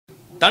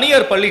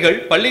தனியார்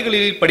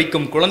பள்ளிகளில்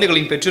படிக்கும்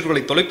குழந்தைகளின்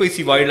பெற்றோர்களை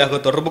தொலைபேசி வாயிலாக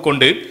தொடர்பு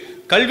கொண்டு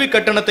கல்வி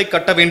கட்டணத்தை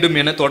கட்ட வேண்டும்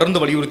என தொடர்ந்து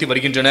வலியுறுத்தி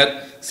வருகின்றனர்.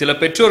 சில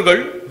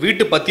பெற்றோர்கள்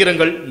வீட்டு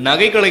பத்திரங்கள்,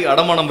 நகைகளை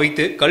அடமானம்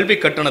வைத்து கல்வி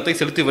கட்டணத்தை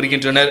செலுத்தி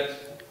வருகின்றனர்.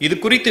 இது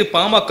குறித்து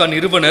பாமக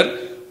நிறுவனர்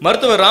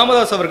மருத்துவர்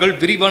ராமதாஸ் அவர்கள்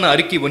விரிவான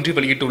அறிக்கை ஒன்று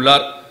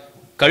வெளியிட்டுள்ளார்.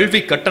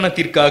 கல்வி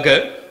கட்டணத்திற்காக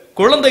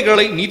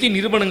குழந்தைகளை நிதி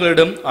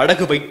நிறுவனங்களிடம்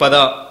அடகு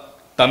வைப்பதா?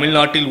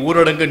 தமிழ்நாட்டில்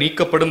ஊரடங்கு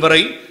நீக்கப்படும்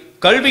வரை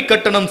கல்வி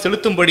கட்டணம்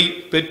செலுத்தும்படி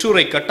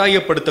பெற்றோரை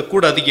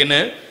கட்டாயப்படுத்தக்கூடாது என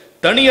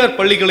தனியார்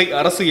பள்ளிகளை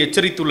அரசு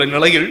எச்சரித்துள்ள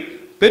நிலையில்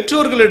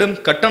பெற்றோர்களிடம்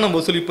கட்டணம்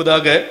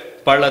வசூலிப்பதாக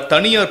பல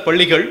தனியார்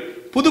பள்ளிகள்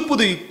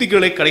புது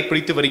யுக்திகளை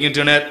கடைபிடித்து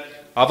வருகின்றனர்.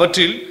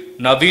 அவற்றில்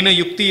நவீன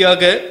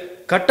யுக்தியாக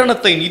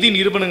கட்டணத்தை நிதி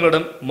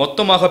நிறுவனங்களிடம்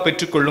மொத்தமாக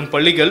பெற்றுக்கொள்ளும்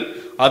பள்ளிகள்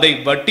அதை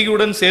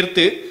வட்டியுடன்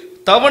சேர்த்து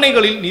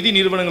தவணைகளில் நிதி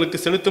நிறுவனங்களுக்கு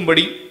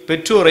செலுத்தும்படி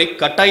பெற்றோரை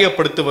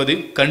கட்டாயப்படுத்துவது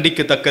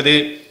கண்டிக்கத்தக்கது.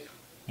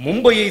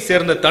 மும்பையை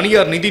சேர்ந்த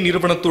தனியார் நிதி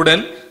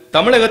நிறுவனத்துடன்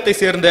தமிழகத்தை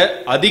சேர்ந்த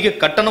அதிக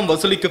கட்டணம்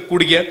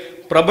வசூலிக்கக்கூடிய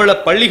பிரபல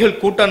பள்ளிகள்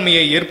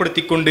கூட்டாண்மையை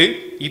ஏற்படுத்தி கொண்டு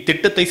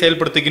இத்திட்டத்தை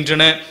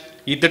செயல்படுத்துகின்றன.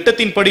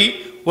 இத்திட்டத்தின்படி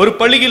ஒரு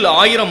பள்ளியில்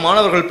 1000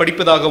 மாணவர்கள்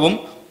படிப்பதாகவும்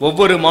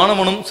ஒவ்வொரு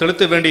மாணவனும்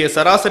செலுத்த வேண்டிய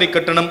சராசரி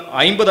கட்டணம்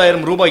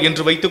 50,000 ரூபாய்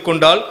என்று வைத்துக்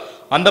கொண்டால்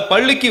அந்த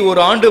பள்ளிக்கு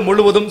ஒரு ஆண்டு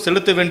முழுவதும்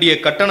செலுத்த வேண்டிய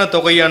கட்டண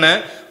தொகையான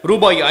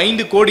ரூபாய்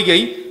 5 கோடியை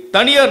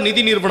தனியார்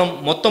நிதி நிறுவனம்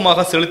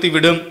மொத்தமாக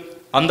செலுத்திவிடும்.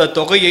 அந்த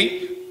தொகையை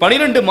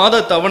 12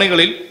 மாத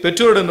தவணைகளில்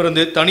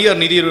பெற்றோரிடமிருந்து தனியார்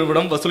நிதி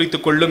நிறுவனம்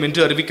வசூலித்துக் கொள்ளும்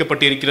என்று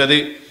அறிவிக்கப்பட்டிருக்கிறது.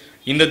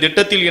 இந்த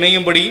திட்டத்தில்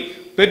இணையும்படி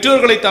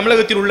பெற்றோர்களை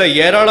தமிழகத்தில் உள்ள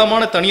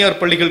ஏராளமான தனியார்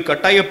பள்ளிகள்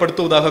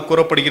கட்டாயப்படுத்துவதாக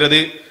கூறப்படுகிறது.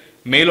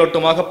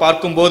 மேலோட்டமாக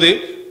பார்க்கும்போது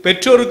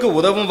பெற்றோருக்கு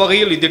உதவும்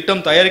வகையில்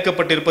இத்திட்டம்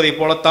தயாரிக்கப்பட்டிருப்பதை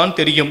போலத்தான்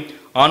தெரியும்.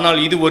 ஆனால்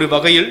இது ஒரு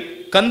வகையில்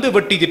கந்து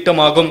வட்டி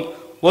திட்டமாகும்.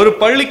 ஒரு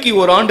பள்ளிக்கு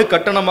ஒரு ஆண்டு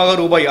கட்டணமாக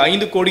ரூபாய்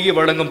 5 கோடியை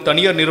வழங்கும்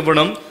தனியார்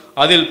நிறுவனம்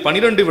அதில்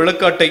 12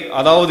 விழுக்காட்டை,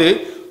 அதாவது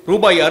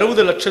ரூபாய்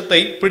 60 லட்சத்தை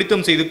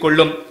பிடித்தம் செய்து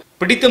கொள்ளும்.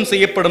 பிடித்தம்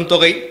செய்யப்படும்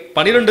தொகை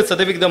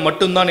 12%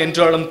 மட்டும்தான்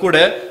என்றாலும் கூட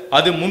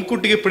அது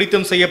முன்கூட்டியே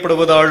பிடித்தம்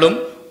செய்யப்படுவதாலும்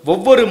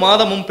ஒவ்வொரு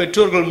மாதமும்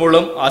பெற்றோர்கள்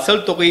மூலம்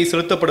அசல் தொகையை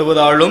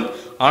செலுத்தப்படுவதாலும்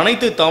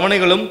அனைத்து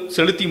தவணைகளும்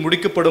செலுத்தி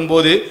முடிக்கப்படும்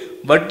போது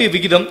வட்டி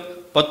விகிதம்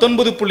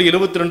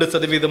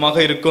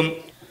 19.72% இருக்கும்.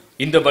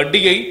 இந்த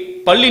வட்டியை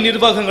பள்ளி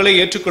நிர்வாகங்களை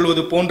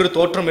ஏற்றுக்கொள்வது போன்று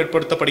தோற்றம்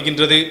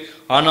ஏற்படுத்தப்படுகின்றது.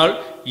 ஆனால்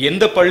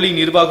எந்த பள்ளி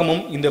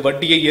நிர்வாகமும் இந்த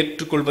வட்டியை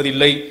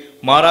ஏற்றுக்கொள்வதில்லை.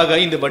 மாறாக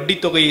இந்த வட்டி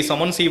தொகையை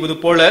சமன் செய்வது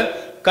போல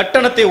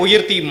கட்டணத்தை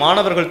உயர்த்தி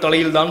மாணவர்கள்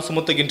தலையில் தான்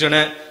சுமத்துகின்றன.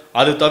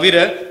 அது தவிர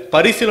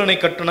பரிசீலனை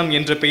கட்டணம்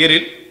என்ற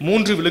பெயரில்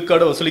 3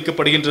 விழுக்காடு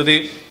வசூலிக்கப்படுகின்றது.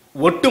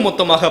 ஒட்டு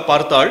மொத்தமாக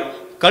பார்த்தால்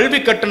கல்வி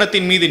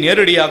கட்டணத்தின் மீது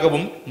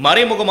நேரடியாகவும்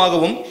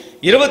மறைமுகமாகவும்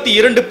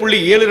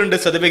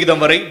 22.72%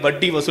 வரை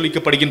வட்டி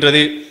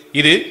வசூலிக்கப்படுகின்றது.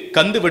 இது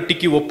கந்து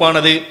வட்டிக்கு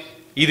ஒப்பானது.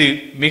 இது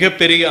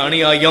மிகப்பெரிய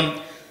அநியாயம்.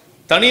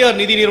 தனியார்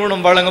நிதி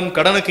நிறுவனம் வழங்கும்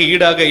கடனுக்கு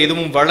ஈடாக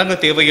எதுவும் வழங்க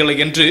தேவையில்லை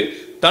என்று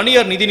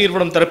தனியார் நிதி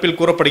நிறுவனம் தரப்பில்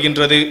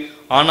கூறப்படுகின்றது.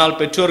 ஆனால்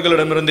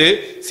பெற்றோர்களிடமிருந்து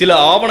சில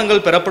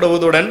ஆவணங்கள்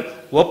பெறப்படுவதுடன்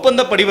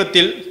ஒப்பந்த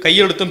படிவத்தில்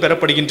கையெழுத்தும்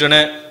பெறப்படுகின்றன.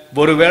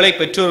 ஒருவேளை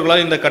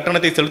பெற்றோர்களால் இந்த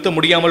கட்டணத்தை செலுத்த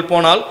முடியாமல்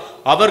போனால்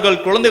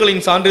அவர்கள்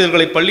குழந்தைகளின்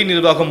சான்றிதழ்களை பள்ளி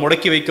நிர்வாகம்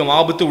முடக்கி வைக்கும்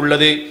ஆபத்து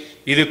உள்ளது.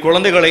 இது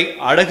குழந்தைகளை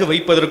அடகு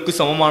வைப்பதற்கு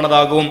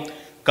சமமானதாகும்.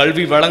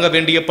 கல்வி வழங்க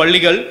வேண்டிய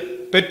பள்ளிகள்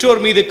பெற்றோர்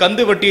மீது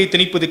கந்து வட்டியை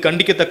திணிப்பது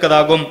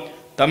கண்டிக்கத்தக்கதாகும்.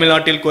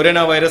 தமிழ்நாட்டில்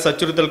கொரோனா வைரஸ்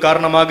அச்சுறுத்தல்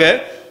காரணமாக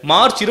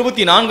மார்ச்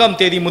 24ஆம்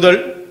தேதி முதல்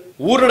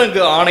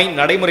ஊரடங்கு ஆணை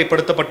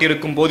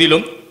நடைமுறைப்படுத்தப்பட்டிருக்கும்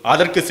போதிலும்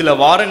அதற்கு சில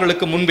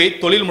வாரங்களுக்கு முன்பே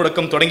தொழில்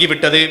முடக்கம்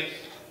தொடங்கிவிட்டது.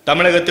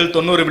 தமிழகத்தில்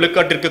 90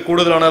 விழுக்காட்டிற்கு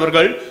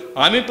கூடுதலானவர்கள்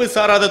அமைப்பு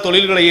சாராத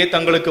தொழில்களையே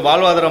தங்களுக்கு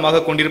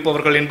வாழ்வாதாரமாக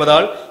கொண்டிருப்பவர்கள்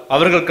என்பதால்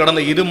அவர்கள்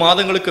கடந்த 2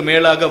 மாதங்களுக்கு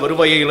மேலாக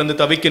வருவாயை இழந்து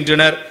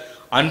தவிக்கின்றனர்.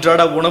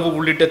 அன்றாட உணவு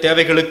உள்ளிட்ட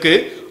தேவைகளுக்கு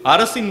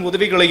அரசின்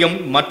உதவிகளையும்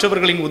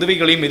மற்றவர்களின்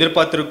உதவிகளையும்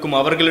எதிர்பார்த்திருக்கும்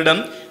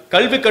அவர்களிடம்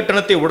கல்வி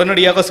கட்டணத்தை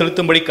உடனடியாக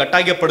செலுத்தும்படி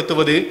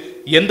கட்டாயப்படுத்துவது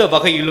எந்த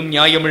வகையிலும்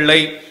நியாயமில்லை.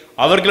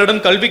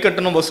 அவர்களிடம் கல்வி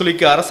கட்டணம்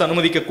வசூலிக்க அரசு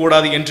அனுமதிக்க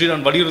கூடாது என்று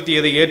நான்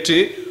வலியுறுத்தியதை ஏற்று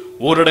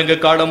ஊரடங்கு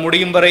காலம்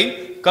முடியும் வரை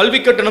கல்வி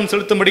கட்டணம்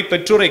செலுத்தும்படி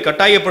பெற்றோரை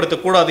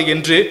கட்டாயப்படுத்தக்கூடாது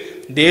என்று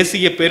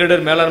தேசிய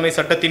பேரிடர் மேலாண்மை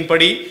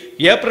சட்டத்தின்படி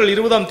ஏப்ரல்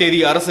 20ஆம் தேதி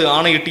அரசு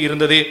ஆணையிட்டு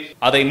இருந்தது.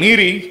 அதை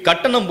மீறி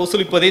கட்டணம்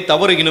வசூலிப்பதே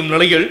தவறு எனும்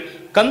நிலையில்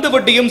கந்து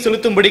வட்டியும்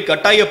செலுத்தும்படி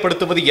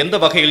கட்டாயப்படுத்துவது எந்த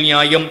வகையில்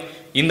நியாயம்?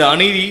 இந்த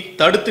அநீதி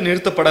தடுத்து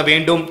நிறுத்தப்பட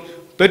வேண்டும்.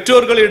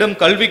 பெற்றோர்களிடம்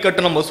கல்வி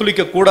கட்டணம்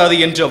வசூலிக்க கூடாது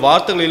என்ற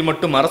வார்த்தைகளில்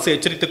மட்டும் அரசு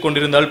எச்சரித்துக்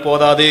கொண்டிருந்தால்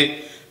போதாது.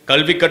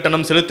 கல்வி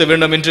கட்டணம் செலுத்த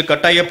வேண்டும் என்று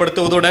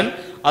கட்டாயப்படுத்துவதுடன்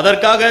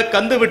அதற்காக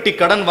கந்து வட்டி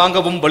கடன்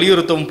வாங்கவும்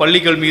வலியுறுத்தும்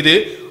பள்ளிகள் மீது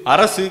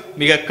அரசு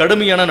மிக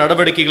கடுமையான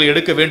நடவடிக்கைகளை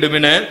எடுக்க வேண்டும்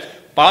என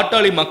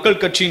பாட்டாளி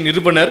மக்கள் கட்சியின்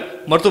நிறுவனர்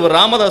மருத்துவர்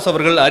ராமதாஸ்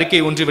அவர்கள்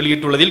அறிக்கை ஒன்று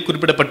வெளியிட்டுள்ளதில்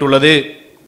குறிப்பிடப்பட்டுள்ளது.